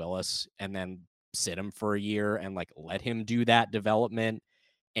Malik Willis and then sit him for a year and like let him do that development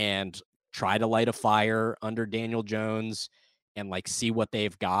and try to light a fire under Daniel Jones and like see what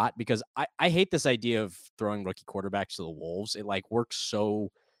they've got? Because I hate this idea of throwing rookie quarterbacks to the wolves. It like works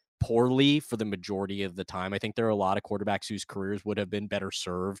so poorly for the majority of the time. I think there are a lot of quarterbacks whose careers would have been better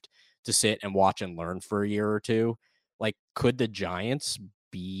served to sit and watch and learn for a year or two. Like, could the Giants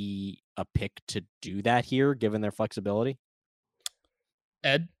be a pick to do that here, given their flexibility?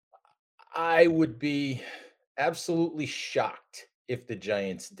 Ed? I would be absolutely shocked if the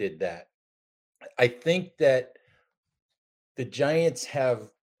Giants did that. I think that the Giants have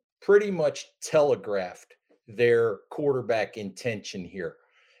pretty much telegraphed their quarterback intention here.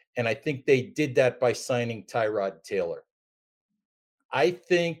 And I think they did that by signing Tyrod Taylor. I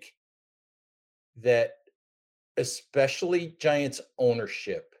think that especially Giants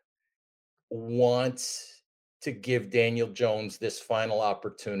ownership wants to give Daniel Jones this final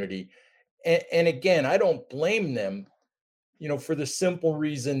opportunity. And again, I don't blame them, for the simple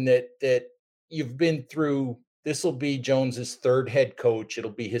reason that you've been through, this will be Jones's third head coach.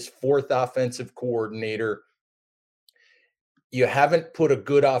 It'll be his fourth offensive coordinator. You haven't put a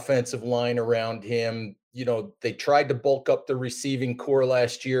good offensive line around him. They tried to bulk up the receiving core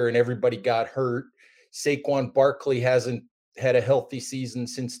last year and everybody got hurt. Saquon Barkley hasn't had a healthy season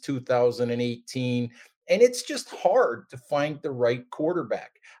since 2018. And it's just hard to find the right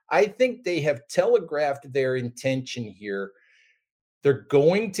quarterback. I think they have telegraphed their intention here. They're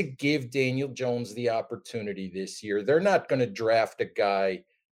going to give Daniel Jones the opportunity this year. They're not going to draft a guy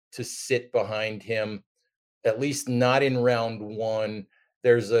to sit behind him, at least not in round one.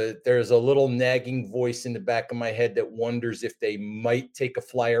 There's a little nagging voice in the back of my head that wonders if they might take a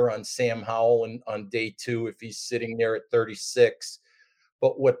flyer on Sam Howell on day 2 if he's sitting there at 36.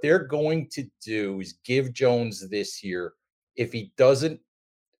 But what they're going to do is give Jones this year. If he doesn't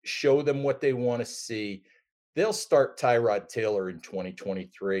show them what they want to see. They'll start Tyrod Taylor in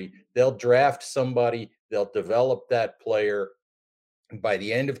 2023. They'll draft somebody, they'll develop that player. And by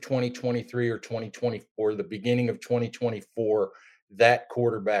the end of 2023 or 2024, the beginning of 2024, that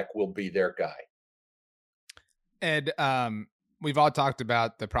quarterback will be their guy. Ed, we've all talked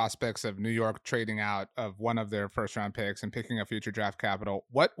about the prospects of New York trading out of one of their first round picks and picking up future draft capital.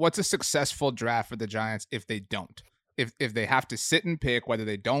 What's a successful draft for the Giants if they don't? If they have to sit and pick, whether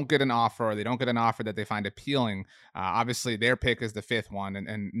they don't get an offer or they don't get an offer that they find appealing, obviously their pick is the fifth one,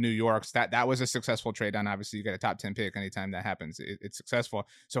 and New York's that was a successful trade down. Obviously, you get a top 10 pick anytime that happens. It's successful.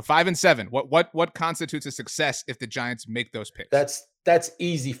 So 5 and 7. What constitutes a success if the Giants make those picks? That's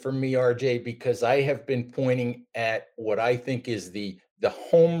easy for me, RJ, because I have been pointing at what I think is the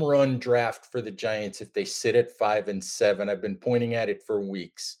home run draft for the Giants if they sit at 5 and 7. I've been pointing at it for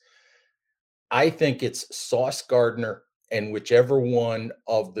weeks. I think it's Sauce Gardner and whichever one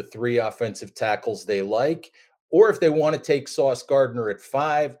of the 3 offensive tackles they like, or if they want to take Sauce Gardner at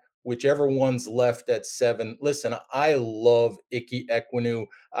 5, whichever one's left at 7. Listen, I love Ike Ekwonu.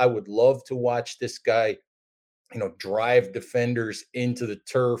 I would love to watch this guy, drive defenders into the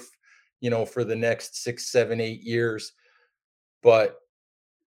turf, for the next 6, 7, 8 years. But,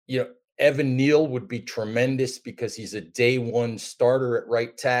 Evan Neal would be tremendous because he's a day one starter at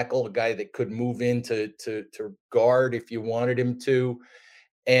right tackle, a guy that could move into to guard if you wanted him to.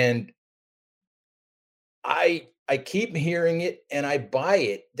 And I keep hearing it and I buy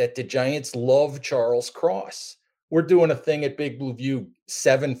it that the Giants love Charles Cross. We're doing a thing at Big Blue View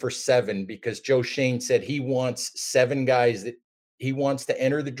 7 for 7 because Joe Shane said he wants 7 guys that he wants to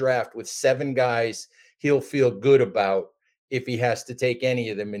enter the draft with 7 guys he'll feel good about if he has to take any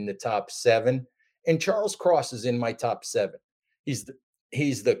of them in the top 7. And Charles Cross is in my top 7. He's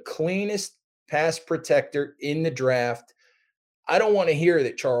the cleanest pass protector in the draft. I don't want to hear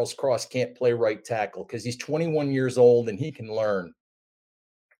that Charles Cross can't play right tackle because he's 21 years old and he can learn.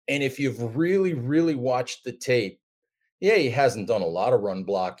 And if you've really, really watched the tape, yeah, he hasn't done a lot of run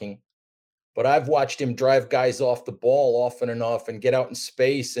blocking, but I've watched him drive guys off the ball often enough and get out in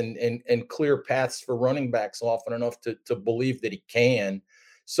space and clear paths for running backs often enough to believe that he can.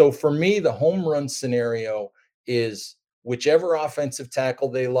 So for me, the home run scenario is whichever offensive tackle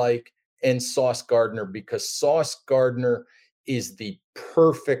they like and Sauce Gardner, because Sauce Gardner is the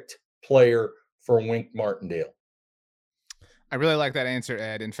perfect player for Wink Martindale. I really like that answer,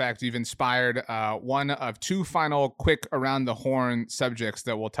 Ed. In fact, you've inspired one of 2 final quick around the horn subjects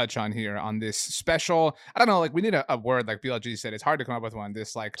that we'll touch on here on this special. I don't know, we need a word, like BLG said. It's hard to come up with one.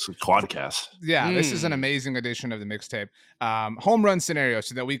 This quadcast. Yeah, This is an amazing edition of the mixtape. Home run scenario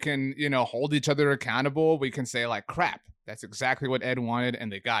so that we can, hold each other accountable. We can say crap. That's exactly what Ed wanted, and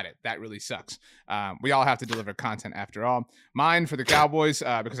they got it. That really sucks. We all have to deliver content after all. Mine for the Cowboys,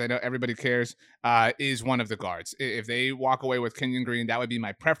 because I know everybody cares, is one of the guards. If they walk away with Kenyon Green, that would be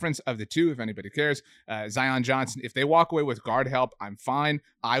my preference of the 2, if anybody cares. Zion Johnson, if they walk away with guard help, I'm fine.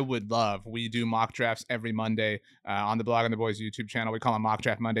 I would love. We do mock drafts every Monday on the Blog on the Boys YouTube channel. We call them Mock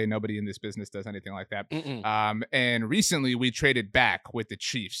Draft Monday. Nobody in this business does anything like that. And recently we traded back with the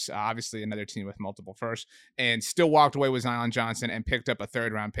Chiefs, obviously another team with multiple firsts, and still walked away with Zion Johnson and picked up a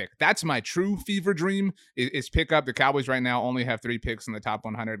 3rd round pick. That's my true fever dream is pick up. The Cowboys right now only have 3 picks in the top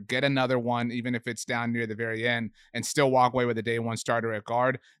 100. Get another one, even if it's down near the very end, and still walk away with a day 1 starter at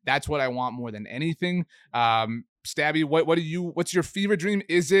guard. That's what I want more than anything. Stabby, what's your fever dream?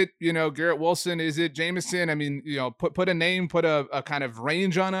 Is it, Garrett Wilson? Is it Jameson? I mean, put a name, put a kind of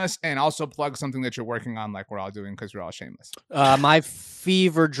range on us, and also plug something that you're working on like we're all doing because we're all shameless. My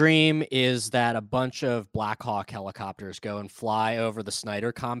fever dream is that a bunch of Black Hawk helicopters go and fly over the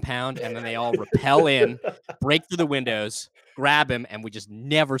Snyder compound, and then they all rappel in, break through the windows, grab him, and we just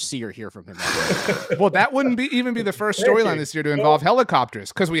never see or hear from him. Well, that wouldn't even be the first storyline this year to involve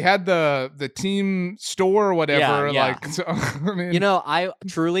helicopters, because we had the team store or whatever. Yeah. So, I mean, I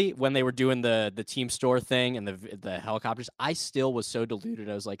truly, when they were doing the team store thing and the helicopters, I still was so deluded.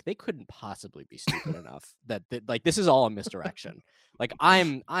 I was like, they couldn't possibly be stupid enough that this is all a misdirection.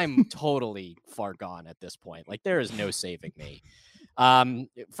 I'm totally far gone at this point. There is no saving me.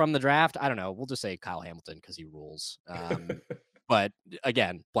 From the draft, I don't know. We'll just say Kyle Hamilton because he rules. But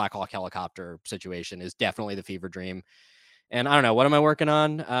again, Black Hawk helicopter situation is definitely the fever dream. And I don't know, what am I working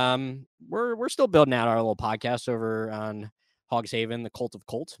on? We're still building out our little podcast over on Hogs Haven, the Cult of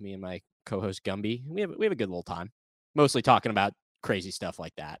Colt. Me and my co-host Gumby. We have a good little time, mostly talking about crazy stuff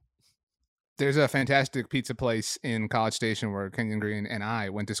like that. There's a fantastic pizza place in College Station where Kenyon Green and I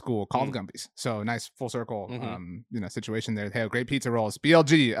went to school called Gumby's. So nice full circle, situation there. They have great pizza rolls.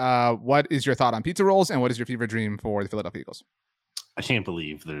 BLG, what is your thought on pizza rolls, and what is your fever dream for the Philadelphia Eagles? I can't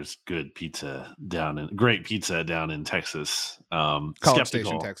believe there's great pizza down in Texas. College Skeptical,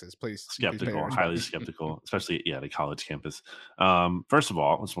 Station, Texas, please. skeptical, highly skeptical, especially the college campus. First of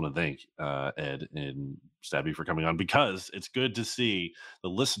all, I just want to thank Ed and Stabby for coming on, because it's good to see the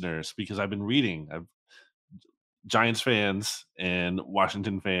listeners, because I've been reading Giants fans and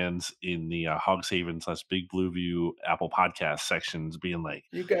Washington fans in the Hogshaven / Big Blue View Apple Podcast sections being like,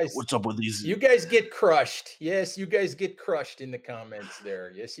 You guys, what's up with these? you guys get crushed. Yes, you guys get crushed in the comments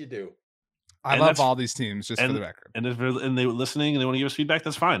there. Yes, you do. I love all these teams, just for the record. And if they're listening and they want to give us feedback,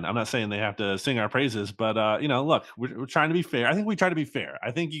 that's fine. I'm not saying they have to sing our praises, but look, we're trying to be fair. I think we try to be fair. I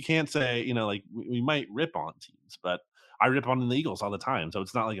think you can't say, like we might rip on teams, but I rip on the Eagles all the time, so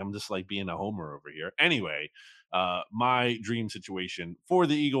it's not like I'm just like being a homer over here. Anyway, my dream situation for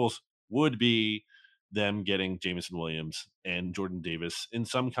the Eagles would be them getting Jameson Williams and Jordan Davis in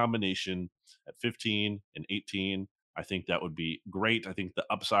some combination at 15 and 18. I think that would be great. I think the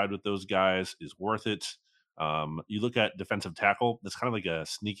upside with those guys is worth it. You look at defensive tackle, that's kind of like a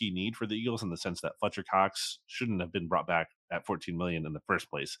sneaky need for the Eagles in the sense that Fletcher Cox shouldn't have been brought back at $14 million in the first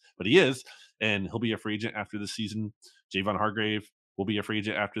place, but he is, and he'll be a free agent after this season. Javon Hargrave will be a free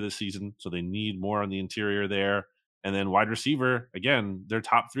agent after this season, so they need more on the interior there. And then wide receiver, again, their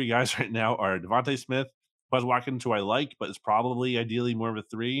top three guys right now are Devontae Smith, Quez Watkins, who I like, but is probably ideally more of a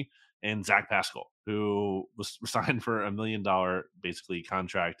 3, and Zach Pascal, who was signed for $1 million basically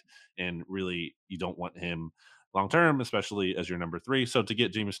contract, and really you don't want him long term, especially as your number 3. So to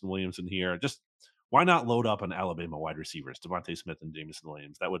get Jameson Williams in here, just why not load up on Alabama wide receivers, Devontae Smith and Jameson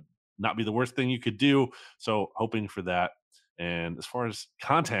Williams? That would not be the worst thing you could do. So hoping for that. And as far as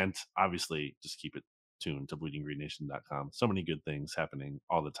content, obviously just keep it tuned to bleedinggreennation.com. So many good things happening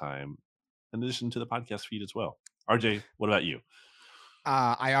all the time, in addition to the podcast feed as well. RJ, what about you?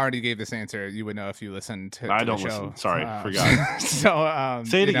 I already gave this answer. You would know if you listened to I the don't show. listen. Sorry, forgot. So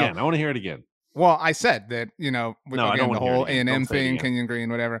say it again. I want to hear it again. Well, I said that, with No, I don't the whole A&M thing, again. Kenyon Green,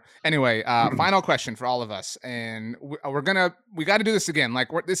 whatever. Anyway, final question for all of us. And we got to do this again. Like,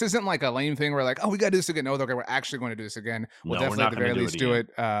 this isn't like a lame thing. We're like, oh, we got to do this again. No, okay, we're actually going to do this again. We'll definitely at the very least do it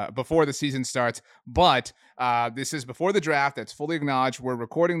before the season starts. But this is before the draft. That's fully acknowledged. We're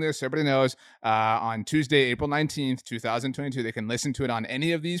recording this, everybody knows, on Tuesday, April 19th, 2022. They can listen to it on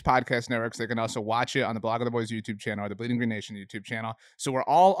any of these podcast networks. They can also watch it on the Blog of the Boys YouTube channel or the Bleeding Green Nation YouTube channel. So we're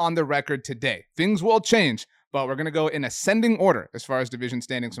all on the record today. Things will change, but we're going to go in ascending order as far as division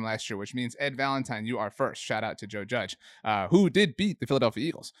standings from last year, which means Ed Valentine, you are first. Shout out to Joe Judge, who did beat the Philadelphia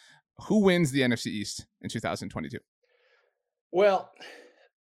Eagles. Who wins the NFC East in 2022? Well,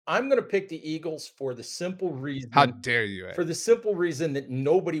 I'm going to pick the Eagles for the simple reason. How dare you, Ed? For the simple reason that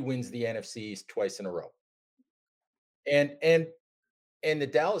nobody wins the NFC East twice in a row. And the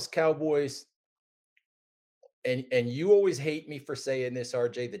Dallas Cowboys, and you always hate me for saying this,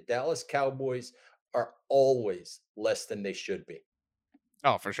 RJ, the Dallas Cowboys are always less than they should be.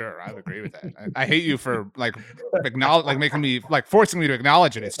 Oh, for sure. I would agree with that. I hate you for making me forcing me to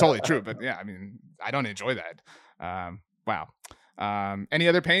acknowledge it. It's totally true. But yeah, I mean, I don't enjoy that. Wow. Any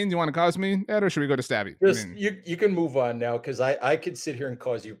other pain you want to cause me, Ed, or should we go to Stabby? You can move on now, because I could sit here and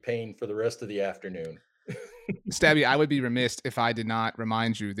cause you pain for the rest of the afternoon. Stabby, I would be remiss if I did not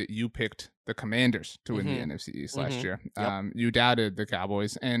remind you that you picked the Commanders to win the NFC East last year. Yep. You doubted the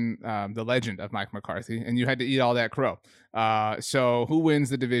Cowboys and the legend of Mike McCarthy, and you had to eat all that crow. So who wins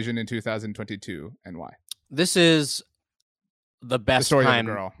the division in 2022 and why? This is the best story time.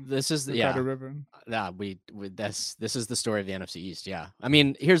 Of a girl. This is Ricardo River. This is the story of the NFC East. Yeah, I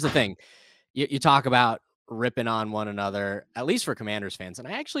mean, here's the thing: you talk about ripping on one another, at least for Commanders fans, and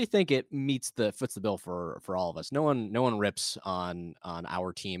I actually think it foots the bill for all of us. No one rips on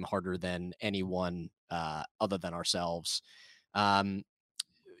our team harder than anyone other than ourselves.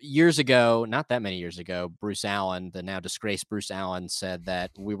 Years ago, not that many years ago, Bruce Allen, the now disgraced Bruce Allen, said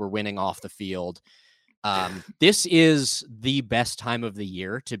that we were winning off the field. This is the best time of the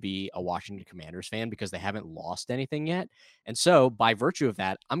year to be a Washington Commanders fan because they haven't lost anything yet. And so by virtue of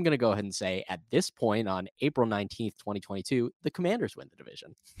that, I'm going to go ahead and say at this point on April 19th, 2022, the Commanders win the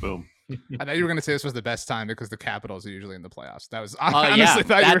division. Boom. I thought you were going to say this was the best time because the Capitals are usually in the playoffs. That was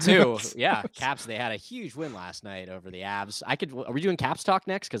that too. Yeah, Caps. They had a huge win last night over the Avs. Are we doing Caps talk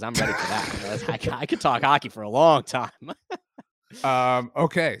next? Because I'm ready for that. I could talk hockey for a long time.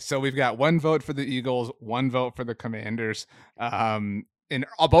 Okay, so we've got one vote for the Eagles, one vote for the Commanders.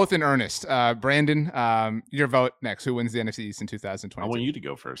 Both in earnest. Brandon, your vote next. Who wins the NFC East in 2022? I want you to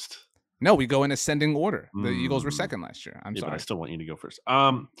go first. No, we go in ascending order. The Eagles were second last year. I'm sorry. But I still want you to go first.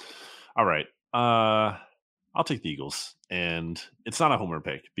 All right. I'll take the Eagles, and it's not a homer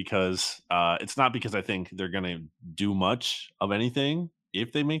pick because it's not because I think they're going to do much of anything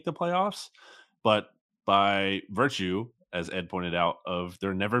if they make the playoffs, but by virtue, as Ed pointed out, of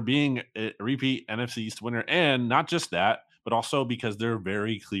there never being a repeat NFC East winner, and not just that, but also because there are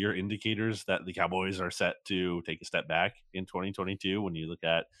very clear indicators that the Cowboys are set to take a step back in 2022. When you look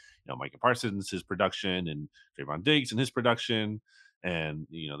at Micah Parsons, his production, and Trayvon Diggs and his production, and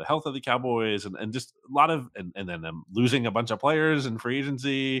the health of the Cowboys, and just a lot of and then them losing a bunch of players in free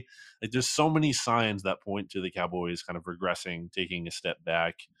agency. Like there's so many signs that point to the Cowboys kind of regressing, taking a step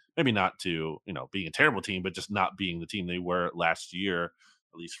back. Maybe not to being a terrible team, but just not being the team they were last year,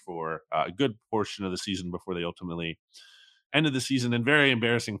 at least for a good portion of the season before they ultimately ended the season in very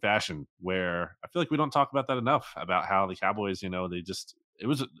embarrassing fashion. Where I feel like we don't talk about that enough, about how the Cowboys, they just it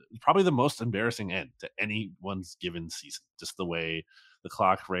was probably the most embarrassing end to anyone's given season. Just the way the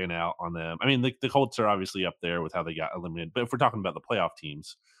clock ran out on them. I mean, the Colts are obviously up there with how they got eliminated, but if we're talking about the playoff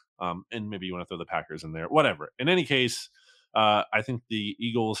teams, and maybe you want to throw the Packers in there, whatever. In any case, I think the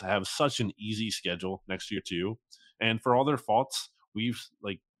Eagles have such an easy schedule next year too, and for all their faults, we've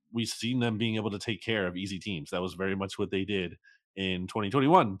seen them being able to take care of easy teams. That was very much what they did in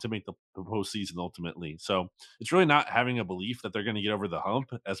 2021 to make the postseason ultimately. So it's really not having a belief that they're going to get over the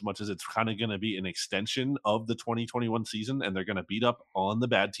hump as much as it's kind of going to be an extension of the 2021 season, and they're going to beat up on the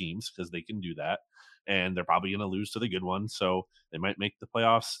bad teams because they can do that. And they're probably going to lose to the good ones. So they might make the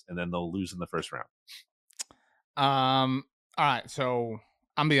playoffs and then they'll lose in the first round. All right. So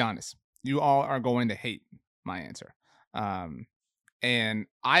I'm be honest. You all are going to hate my answer. And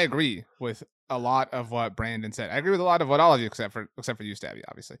I agree with a lot of what Brandon said. I agree with a lot of what all of you, except for you, Stabby,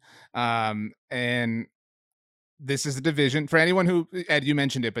 obviously. And this is a division for anyone who, Ed, you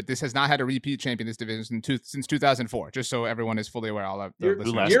mentioned it, but this has not had a repeat champion, this division since 2004, just so everyone is fully aware. All of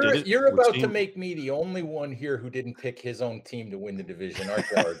you're about to make me the only one here who didn't pick his own team to win the division, aren't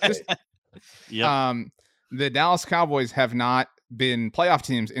you, RJ? Yeah. The Dallas Cowboys have not been playoff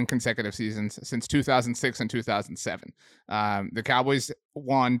teams in consecutive seasons since 2006 and 2007. The Cowboys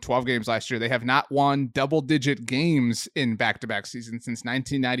won 12 games last year. They have not won double-digit games in back-to-back seasons since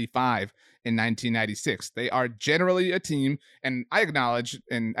 1995 and 1996. They are generally a team, and I acknowledge,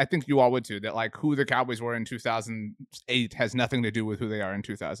 and I think you all would too, that like who the Cowboys were in 2008 has nothing to do with who they are in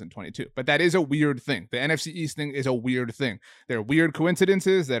 2022. But that is a weird thing. The NFC East thing is a weird thing. There are weird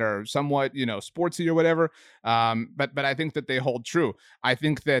coincidences that are somewhat, sportsy or whatever. But I think that they hold true. I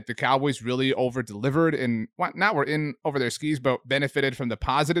think that the Cowboys really over-delivered and not were in over their skis, but benefited from the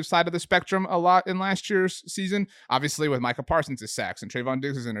positive side of the spectrum a lot in last year's season. Obviously, with Micah Parsons' sacks and Trayvon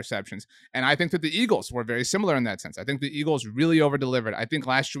Diggs' interceptions. And I think that the Eagles were very similar in that sense. I think the Eagles really over-delivered. I think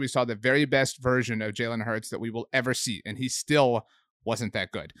last year we saw the very best version of Jalen Hurts that we will ever see, and he still wasn't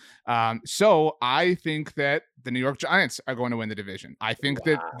that good. So I think that the New York Giants are going to win the division. I think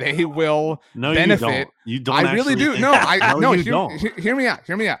that they will benefit. You don't. I really do. No, don't. Hear me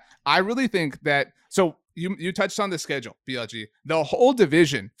out. I really think that. So you touched on the schedule, BLG. The whole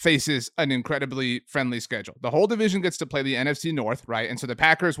division faces an incredibly friendly schedule. The whole division gets to play the NFC North, right? And so the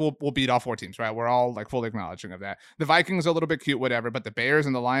Packers will beat all four teams, right? We're all like fully acknowledging of that. The Vikings are a little bit cute, whatever, but the Bears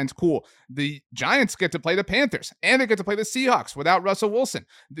and the Lions, cool. The Giants get to play the Panthers, and they get to play the Seahawks without Russell Wilson.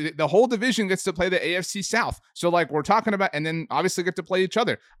 The whole division gets to play the AFC South. So like we're talking about, and then obviously get to play each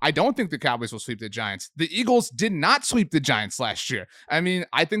other. I don't think the Cowboys will sweep the Giants. The Eagles did not sweep the Giants last year. I mean,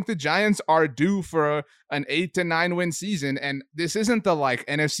 I think the Giants are due for an 8 to 9 win season, and this isn't the like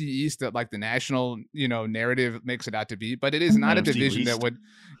NFC East that like the national narrative makes it out to be, but it is not a division that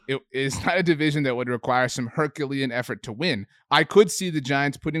would require some Herculean effort to win. I could see the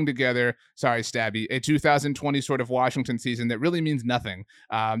Giants putting together, sorry Stabby, a 2020 sort of Washington season that really means nothing,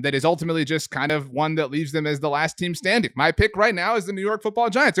 that is ultimately just kind of one that leaves them as the last team standing. My pick right now is the New York Football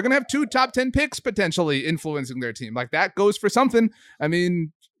Giants. They're gonna have 2 top 10 picks potentially influencing their team. Like that goes for something. I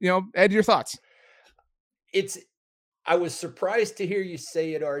mean, Ed, your thoughts? I was surprised to hear you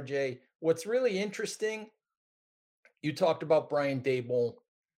say it, RJ. What's really interesting, you talked about Brian Daboll,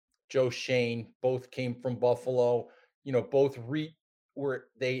 Joe Shane, both came from Buffalo, both where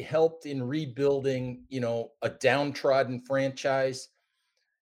they helped in rebuilding, a downtrodden franchise.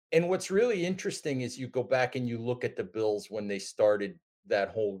 And what's really interesting is you go back and you look at the Bills when they started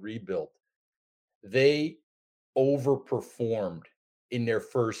that whole rebuild. They overperformed in their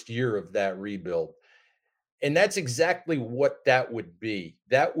first year of that rebuild. And that's exactly what that would be.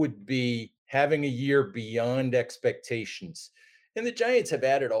 That would be having a year beyond expectations. And the Giants have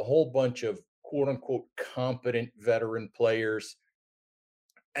added a whole bunch of quote unquote competent veteran players.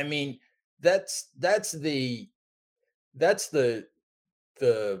 I mean, that's the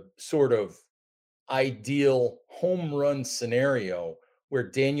sort of ideal home run scenario where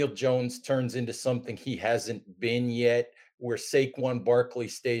Daniel Jones turns into something he hasn't been yet, where Saquon Barkley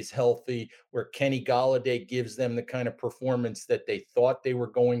stays healthy, where Kenny Golladay gives them the kind of performance that they thought they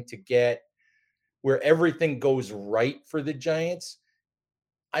were going to get, where everything goes right for the Giants.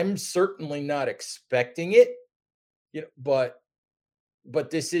 I'm certainly not expecting it, but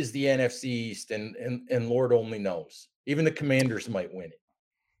this is the NFC East, and Lord only knows. Even the Commanders might win it.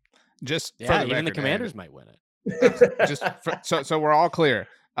 Even the Commanders might win it. So we're all clear.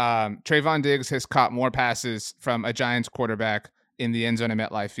 Trayvon Diggs has caught more passes from a Giants quarterback in the end zone at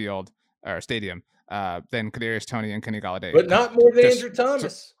MetLife Field or Stadium than Kadarius Toney and Kenny Golladay. But not more than Andrew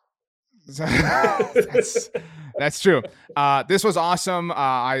Thomas. That's true. This was awesome. To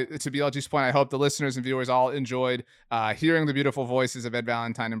BLG's point, I hope the listeners and viewers all enjoyed hearing the beautiful voices of Ed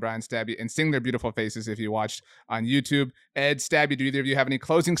Valentine and Brian Stabby and seeing their beautiful faces if you watched on YouTube. Ed, Stabby, do either of you have any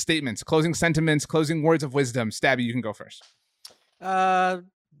closing statements, closing sentiments, closing words of wisdom? Stabby, you can go first.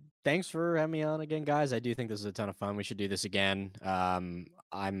 Thanks for having me on again, guys. I do think this is a ton of fun. We should do this again.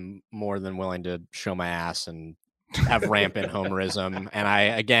 I'm more than willing to show my ass and have rampant homerism. And I,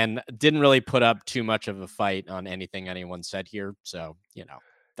 again, didn't really put up too much of a fight on anything anyone said here. So,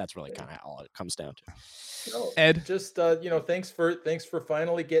 that's really kind of all it comes down to. Ed, just, thanks for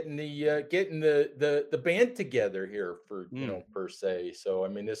finally getting the band together here for, per se. So, I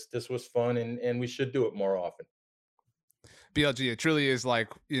mean, this was fun and we should do it more often. BLG, it truly is like,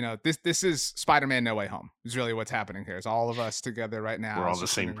 this is Spider-Man No Way Home. Is really what's happening here. It's all of us together right now. We're all the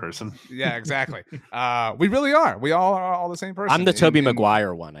same person. Yeah, exactly. We really are. We all are all the same person. I'm the Tobey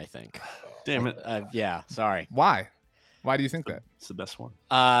Maguire one, I think. Damn it. Yeah, sorry. Why? Why do you think that? It's the best one.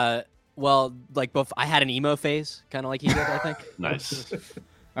 Well, like both, I had an emo phase, kind of like he did, I think. Nice.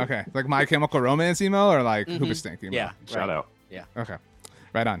 Okay. Like My Chemical Romance emo or like Hoobastank emo? Yeah. Shout out. Yeah. Okay.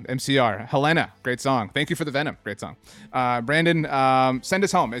 Right on. MCR. Helena, great song. Thank you for the Venom. Great song. Brandon, send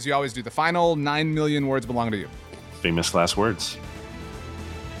us home, as you always do. The final 9 million words belong to you. Famous last words.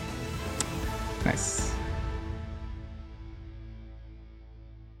 Nice.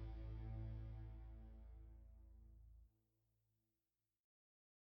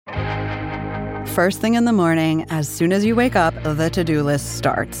 First thing in the morning, as soon as you wake up, the to-do list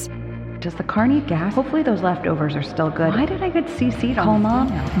starts. Does the car need gas? Hopefully those leftovers are still good. Why did I get CC'd on the email?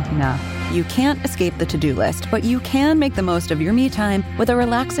 No. You can't escape the to-do list, but you can make the most of your me time with a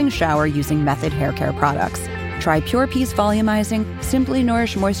relaxing shower using Method Hair Care products. Try Pure Peace Volumizing, Simply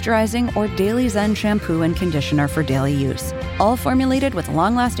Nourish Moisturizing, or Daily Zen Shampoo and Conditioner for daily use. All formulated with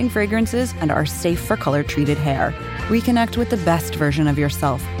long-lasting fragrances and are safe for color-treated hair. Reconnect with the best version of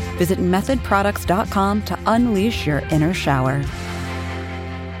yourself. Visit methodproducts.com to unleash your inner shower.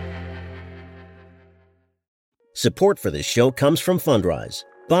 Support for this show comes from Fundrise.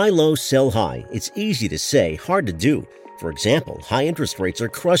 Buy low, sell high. It's easy to say, hard to do. For example, high interest rates are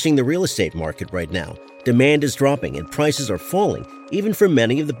crushing the real estate market right now. Demand is dropping and prices are falling, even for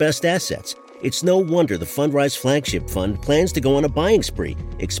many of the best assets. It's no wonder the Fundrise Flagship Fund plans to go on a buying spree,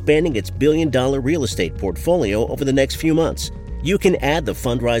 expanding its billion-dollar real estate portfolio over the next few months. You can add the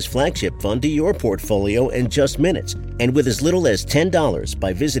Fundrise Flagship Fund to your portfolio in just minutes, and with as little as $10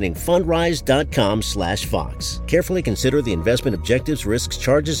 by visiting fundrise.com/Fox. Carefully consider the investment objectives, risks,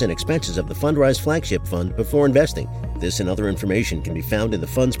 charges, and expenses of the Fundrise Flagship Fund before investing. This and other information can be found in the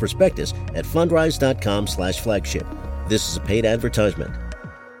fund's prospectus at fundrise.com/flagship. This is a paid advertisement.